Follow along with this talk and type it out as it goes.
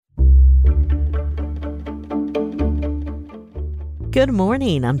Good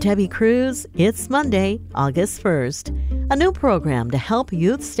morning, I'm Debbie Cruz. It's Monday, August 1st. A new program to help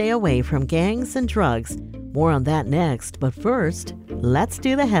youth stay away from gangs and drugs. More on that next, but first, let's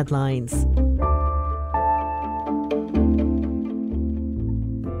do the headlines.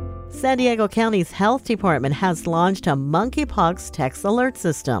 San Diego County's health department has launched a monkeypox text alert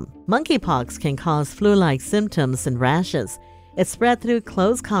system. Monkeypox can cause flu-like symptoms and rashes. It's spread through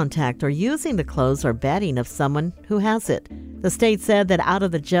close contact or using the clothes or bedding of someone who has it. The state said that out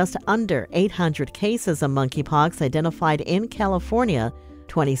of the just under 800 cases of monkeypox identified in California,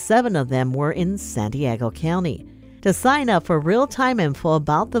 27 of them were in San Diego County. To sign up for real-time info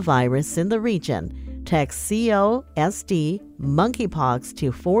about the virus in the region, text COSD monkeypox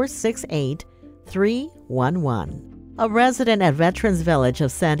to 468-311. A resident at Veterans Village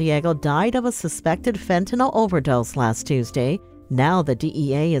of San Diego died of a suspected fentanyl overdose last Tuesday. Now the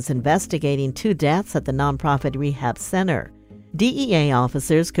DEA is investigating 2 deaths at the nonprofit rehab center. DEA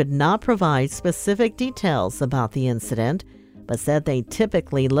officers could not provide specific details about the incident, but said they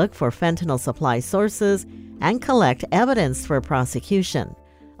typically look for fentanyl supply sources and collect evidence for prosecution.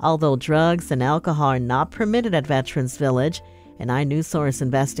 Although drugs and alcohol are not permitted at Veterans Village, an iNewsSource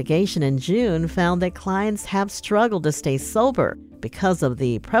investigation in June found that clients have struggled to stay sober because of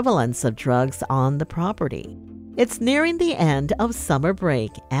the prevalence of drugs on the property. It's nearing the end of summer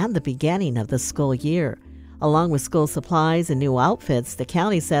break and the beginning of the school year. Along with school supplies and new outfits, the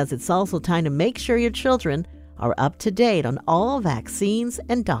county says it's also time to make sure your children are up to date on all vaccines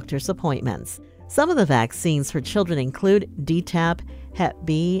and doctor's appointments. Some of the vaccines for children include DTaP, Hep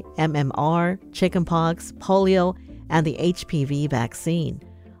B, MMR, chickenpox, polio, and the HPV vaccine.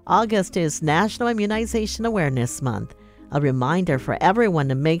 August is National Immunization Awareness Month, a reminder for everyone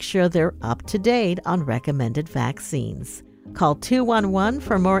to make sure they're up to date on recommended vaccines. Call 211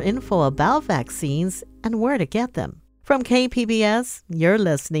 for more info about vaccines and where to get them. From KPBS, you're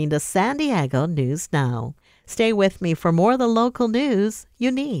listening to San Diego News Now. Stay with me for more of the local news you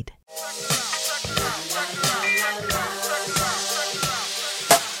need.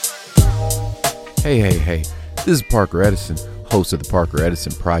 Hey. This is Parker Edison, host of the Parker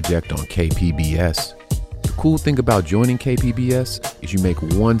Edison Project on KPBS. The cool thing about joining KPBS is you make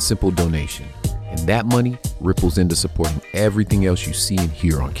one simple donation, and that money ripples into supporting everything else you see and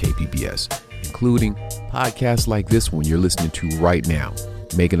hear on KPBS, including podcasts like this one you're listening to right now,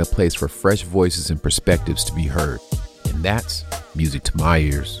 making a place for fresh voices and perspectives to be heard. And that's music to my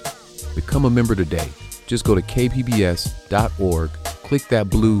ears. Become a member today. Just go to kpbs.org, click that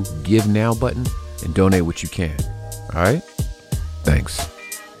blue Give Now button, and donate what you can. All right? Thanks.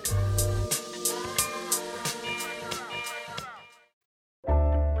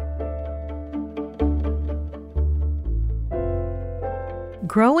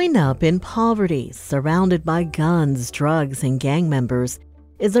 Growing up in poverty, surrounded by guns, drugs, and gang members,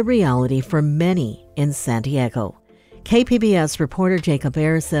 is a reality for many in San Diego. KPBS reporter Jacob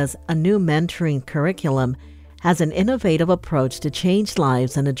Ayers says a new mentoring curriculum has an innovative approach to change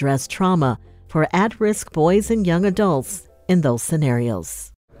lives and address trauma for at-risk boys and young adults in those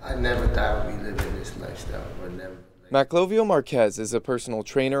scenarios. I never thought I would be living this lifestyle. Maclovio Marquez is a personal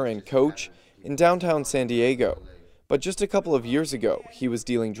trainer and coach in downtown San Diego. But just a couple of years ago, he was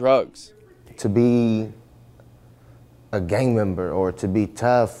dealing drugs. To be a gang member or to be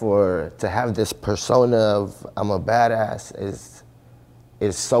tough or to have this persona of I'm a badass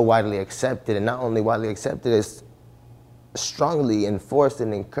is so widely accepted, and not only widely accepted, it's strongly enforced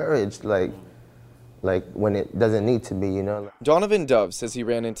and encouraged, like when it doesn't need to be, you know. Donovan Dove says he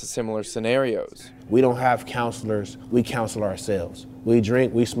ran into similar scenarios. We don't have counselors, we counsel ourselves. We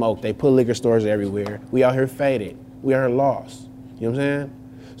drink, we smoke, they put liquor stores everywhere. We out here faded, we are lost, you know what I'm saying?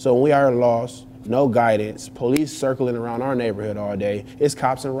 So when we are lost, no guidance, police circling around our neighborhood all day, it's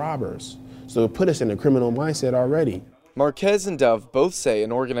cops and robbers. So it put us in a criminal mindset already. Marquez and Dove both say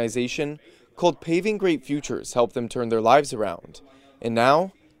an organization called Paving Great Futures helped them turn their lives around. And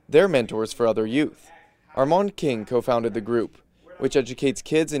now, they're mentors for other youth. Armand King co-founded the group, which educates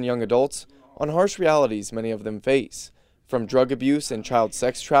kids and young adults on harsh realities many of them face, from drug abuse and child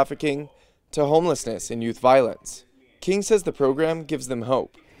sex trafficking to homelessness and youth violence. King says the program gives them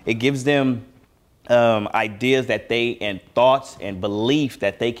hope. It gives them ideas that and thoughts and belief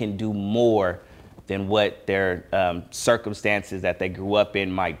that they can do more than what their circumstances that they grew up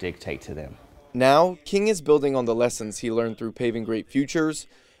in might dictate to them. Now, King is building on the lessons he learned through Paving Great Futures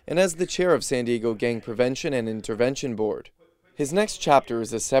and as the chair of San Diego Gang Prevention and Intervention Board. His next chapter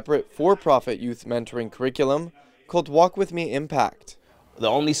is a separate for-profit youth mentoring curriculum called Walk With Me Impact. The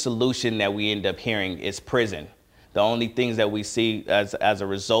only solution that we end up hearing is prison. The only things that we see as a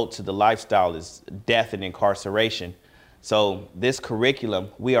result to the lifestyle is death and incarceration. So this curriculum,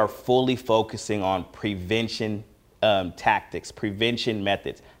 we are fully focusing on prevention tactics, prevention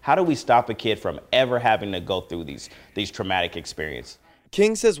methods. How do we stop a kid from ever having to go through these traumatic experiences?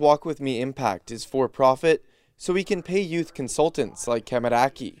 King says Walk With Me Impact is for profit, so he can pay youth consultants like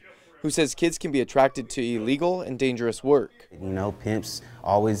Kamaraki, who says kids can be attracted to illegal and dangerous work. You know, pimps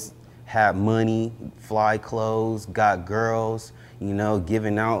always have money, fly clothes, got girls, you know,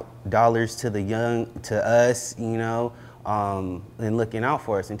 giving out dollars to the young, to us, you know, and looking out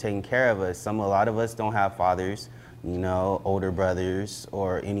for us and taking care of us. A lot of us don't have fathers, you know, older brothers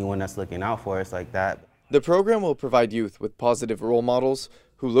or anyone that's looking out for us like that. The program will provide youth with positive role models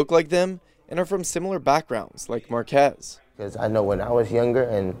who look like them and are from similar backgrounds, like Marquez. Because I know when I was younger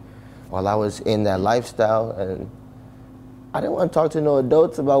and while I was in that lifestyle, and I didn't want to talk to no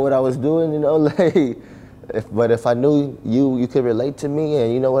adults about what I was doing, you know, like, but if I knew you could relate to me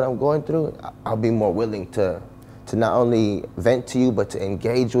and you know what I'm going through, I'll be more willing to not only vent to you, but to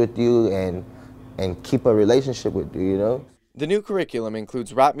engage with you and keep a relationship with you, you know? The new curriculum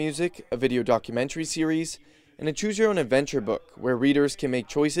includes rap music, a video documentary series, and a choose-your-own-adventure book where readers can make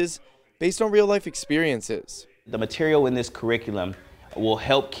choices based on real-life experiences. The material in this curriculum will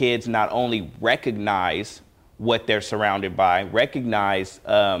help kids not only recognize what they're surrounded by, recognize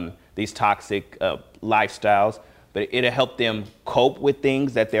these toxic lifestyles, but it'll help them cope with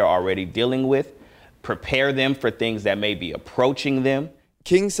things that they're already dealing with, prepare them for things that may be approaching them.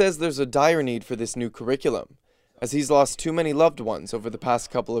 King says there's a dire need for this new curriculum, as he's lost too many loved ones over the past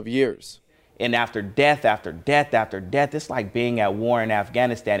couple of years. And after death, after death, after death, it's like being at war in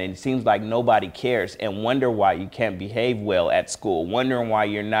Afghanistan, and it seems like nobody cares, and wonder why you can't behave well at school, wondering why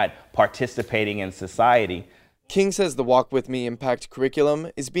you're not participating in society. King says the Walk With Me Impact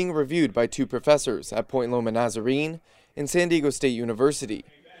curriculum is being reviewed by 2 professors at Point Loma Nazarene and San Diego State University.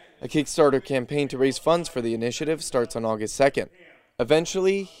 A Kickstarter campaign to raise funds for the initiative starts on August 2nd.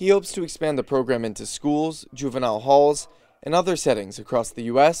 Eventually, he hopes to expand the program into schools, juvenile halls, and other settings across the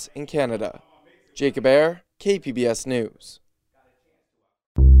U.S. and Canada. Jacob Ayer, KPBS News.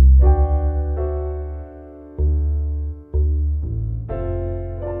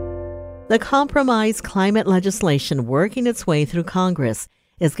 The compromise climate legislation working its way through Congress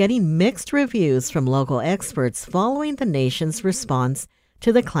is getting mixed reviews from local experts following the nation's response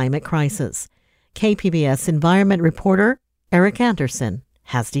to the climate crisis. KPBS environment reporter Eric Anderson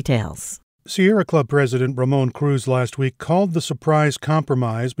has details. Sierra Club President Ramon Cruz last week called the surprise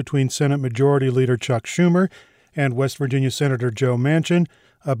compromise between Senate Majority Leader Chuck Schumer and West Virginia Senator Joe Manchin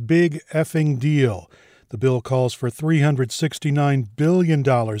a big effing deal. The bill calls for $369 billion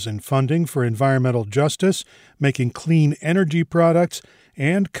in funding for environmental justice, making clean energy products,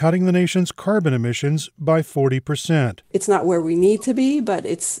 and cutting the nation's carbon emissions by 40%. It's not where we need to be, but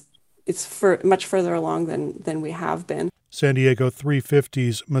it's much further along than we have been. San Diego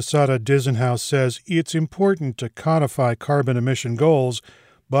 350's Masada Dizenhouse says it's important to codify carbon emission goals,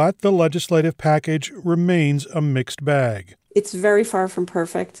 but the legislative package remains a mixed bag. It's very far from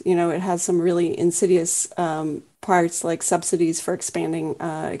perfect. You know, it has some really insidious parts like subsidies for expanding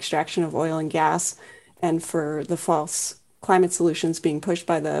extraction of oil and gas and for the false climate solutions being pushed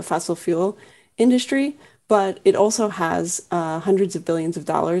by the fossil fuel industry. But it also has hundreds of billions of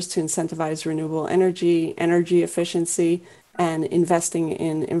dollars to incentivize renewable energy, energy efficiency, and investing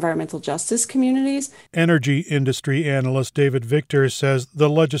in environmental justice communities. Energy industry analyst David Victor says the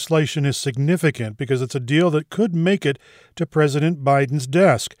legislation is significant because it's a deal that could make it to President Biden's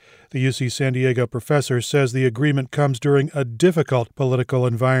desk. The UC San Diego professor says the agreement comes during a difficult political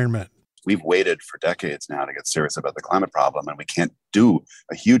environment. We've waited for decades now to get serious about the climate problem, and we can't do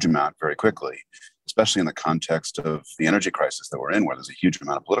a huge amount very quickly, especially in the context of the energy crisis that we're in, where there's a huge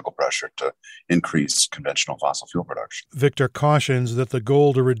amount of political pressure to increase conventional fossil fuel production. Victor cautions that the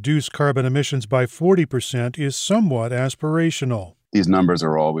goal to reduce carbon emissions by 40% is somewhat aspirational. These numbers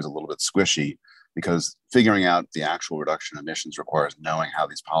are always a little bit squishy because figuring out the actual reduction in emissions requires knowing how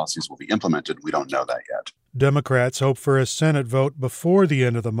these policies will be implemented. We don't know that yet. Democrats hope for a Senate vote before the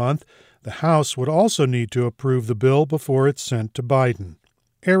end of the month. The House would also need to approve the bill before it's sent to Biden.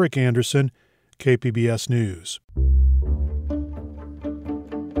 Eric Anderson, KPBS News.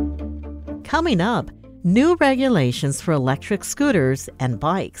 Coming up, new regulations for electric scooters and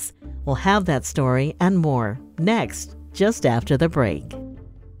bikes. We'll have that story and more next, just after the break.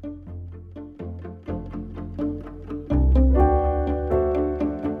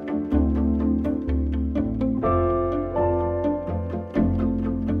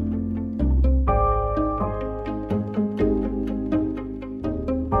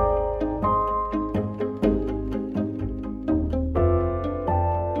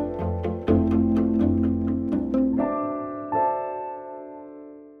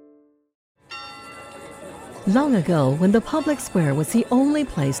 Long ago, when the public square was the only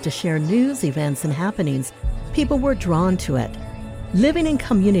place to share news, events, and happenings, people were drawn to it. Living in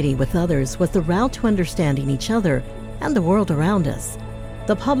community with others was the route to understanding each other and the world around us.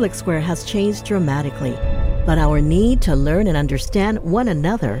 The public square has changed dramatically, but our need to learn and understand one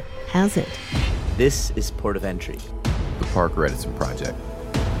another hasn't. This is Port of Entry, The Parker Edison Project.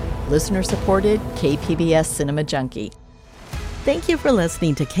 Listener-supported KPBS Cinema Junkie. Thank you for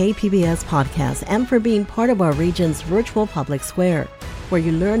listening to KPBS Podcast and for being part of our region's virtual public square, where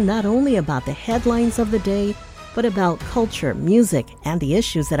you learn not only about the headlines of the day, but about culture, music, and the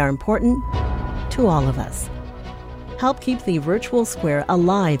issues that are important to all of us. Help keep the virtual square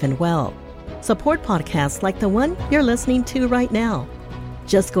alive and well. Support podcasts like the one you're listening to right now.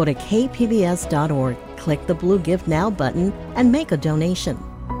 Just go to kpbs.org, click the blue Give Now button, and make a donation.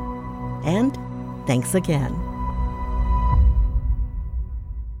 And thanks again.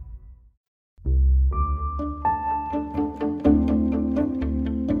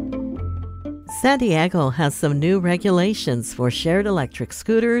 San Diego has some new regulations for shared electric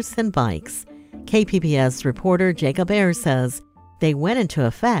scooters and bikes. KPBS reporter Jacob Ayers says they went into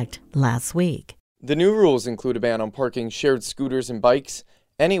effect last week. The new rules include a ban on parking shared scooters and bikes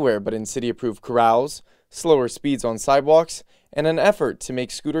anywhere but in city-approved corrals, slower speeds on sidewalks, and an effort to make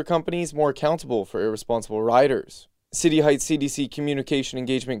scooter companies more accountable for irresponsible riders. City Heights CDC Communication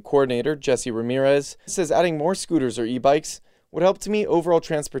Engagement Coordinator Jesse Ramirez says adding more scooters or e-bikes would help to meet overall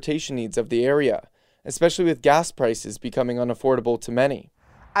transportation needs of the area, especially with gas prices becoming unaffordable to many.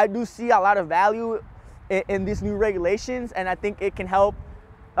 I do see a lot of value in these new regulations, and I think it can help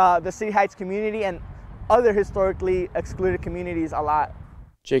the City Heights community and other historically excluded communities a lot.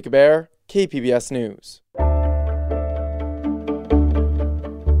 Jacob Ayers, KPBS News.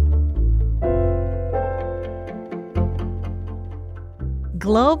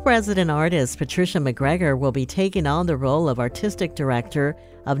 Globe resident artist Patricia McGregor will be taking on the role of artistic director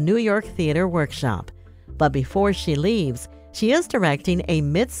of New York Theater Workshop. But before she leaves, she is directing a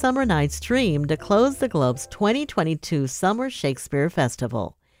Midsummer Night's Dream to close the Globe's 2022 Summer Shakespeare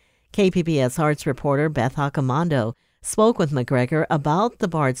Festival. KPBS arts reporter Beth Accomando spoke with McGregor about the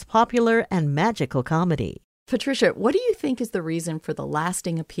Bard's popular and magical comedy. Patricia, what do you think is the reason for the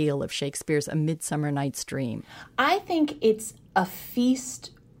lasting appeal of Shakespeare's A Midsummer Night's Dream? I think it's a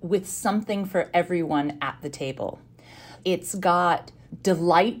feast with something for everyone at the table. It's got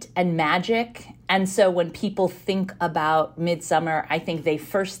delight and magic. And so when people think about Midsummer, I think they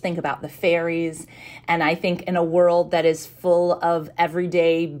first think about the fairies. And I think in a world that is full of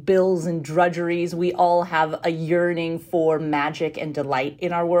everyday bills and drudgeries, we all have a yearning for magic and delight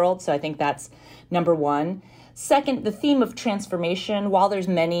in our world. So I think that's number one. Second, the theme of transformation. While there's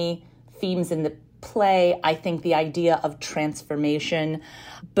many themes in the play, I think the idea of transformation,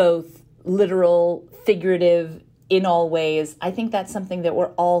 both literal, figurative, in all ways, I think that's something that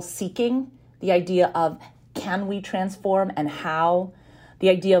we're all seeking. The idea of can we transform and how? The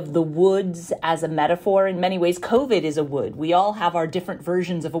idea of the woods as a metaphor. In many ways, COVID is a wood. We all have our different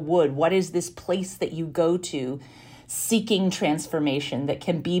versions of a wood. What is this place that you go to seeking transformation that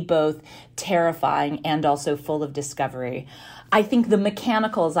can be both terrifying and also full of discovery? I think the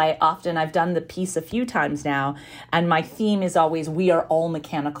mechanicals, I've done the piece a few times now, and my theme is always, we are all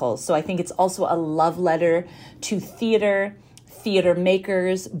mechanicals. So I think it's also a love letter to theater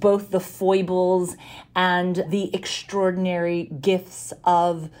makers, both the foibles and the extraordinary gifts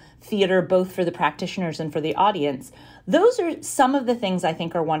of theater, both for the practitioners and for the audience. Those are some of the things I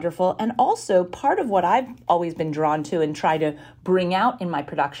think are wonderful. And also part of what I've always been drawn to and try to bring out in my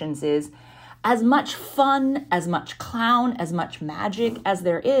productions is as much fun, as much clown, as much magic as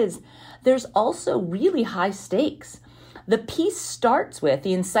there is, there's also really high stakes. The piece starts with,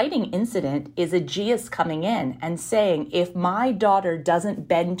 the inciting incident is Aegeus coming in and saying, if my daughter doesn't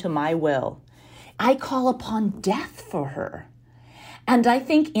bend to my will, I call upon death for her. And I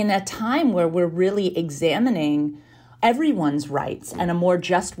think in a time where we're really examining everyone's rights and a more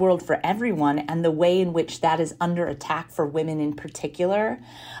just world for everyone and the way in which that is under attack for women in particular,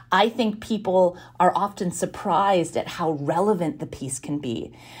 I think people are often surprised at how relevant the piece can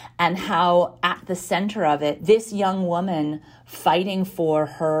be and how at the center of it, this young woman fighting for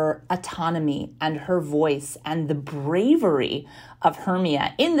her autonomy and her voice and the bravery of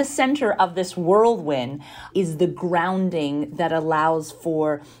Hermia in the center of this whirlwind is the grounding that allows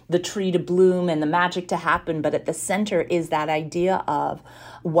for the tree to bloom and the magic to happen. But at the center is that idea of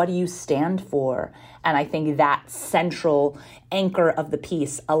what do you stand for? And I think that central anchor of the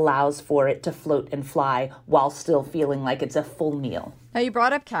piece allows for it to float and fly while still feeling like it's a full meal. Now, you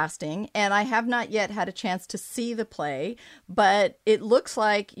brought up casting, and I have not yet had a chance to see the play, but it looks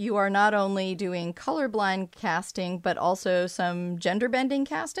like you are not only doing colorblind casting, but also some gender-bending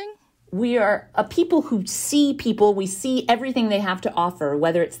casting? We are a people who see people. We see everything they have to offer,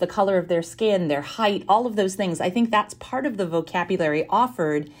 whether it's the color of their skin, their height, all of those things. I think that's part of the vocabulary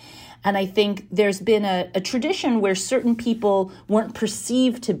offered. And I think there's been a tradition where certain people weren't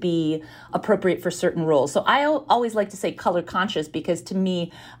perceived to be appropriate for certain roles. So I always like to say color conscious, because to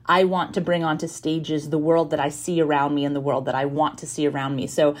me, I want to bring onto stages the world that I see around me and the world that I want to see around me.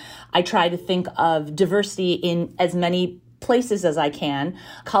 So I try to think of diversity in as many places as I can,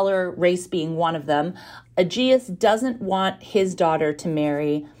 color, race being one of them. Aegeus doesn't want his daughter to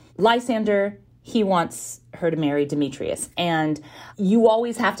marry Lysander. He wants her to marry Demetrius. And you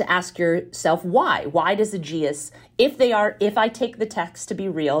always have to ask yourself why. Why does Aegeus, if I take the text to be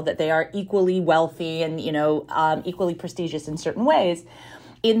real, that they are equally wealthy and, equally prestigious in certain ways.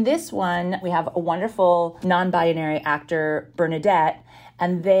 In this one, we have a wonderful non-binary actor, Bernadette,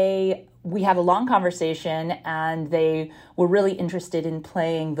 and we have a long conversation, and they were really interested in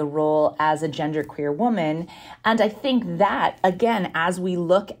playing the role as a genderqueer woman. And I think that, again, as we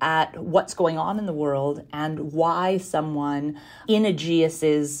look at what's going on in the world and why someone in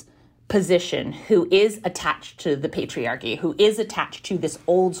Aegeus's position who is attached to the patriarchy, who is attached to this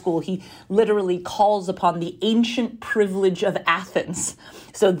old school, he literally calls upon the ancient privilege of Athens.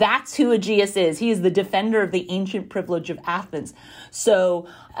 So that's who Aegeus is. He is the defender of the ancient privilege of Athens. So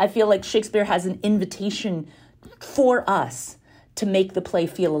I feel like Shakespeare has an invitation for us to make the play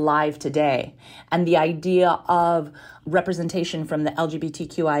feel alive today. And the idea of representation from the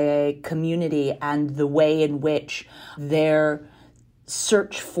LGBTQIA community and the way in which their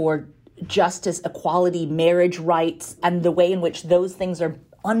search for justice, equality, marriage rights, and the way in which those things are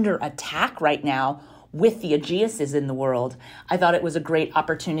under attack right now with the Aegeuses in the world, I thought it was a great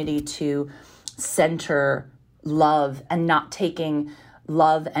opportunity to center love and not taking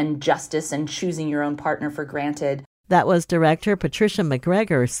love and justice and choosing your own partner for granted. That was director Patricia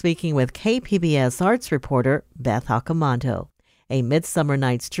McGregor speaking with KPBS arts reporter Beth Accomando. A Midsummer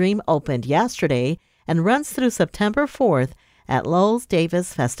Night's Dream opened yesterday and runs through September 4th at Lowell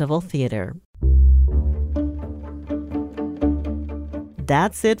Davis Festival Theater.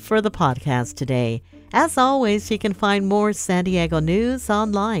 That's it for the podcast today. As always, you can find more San Diego news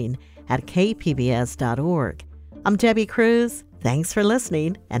online at kpbs.org. I'm Debbie Cruz. Thanks for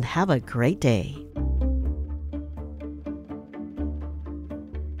listening and have a great day.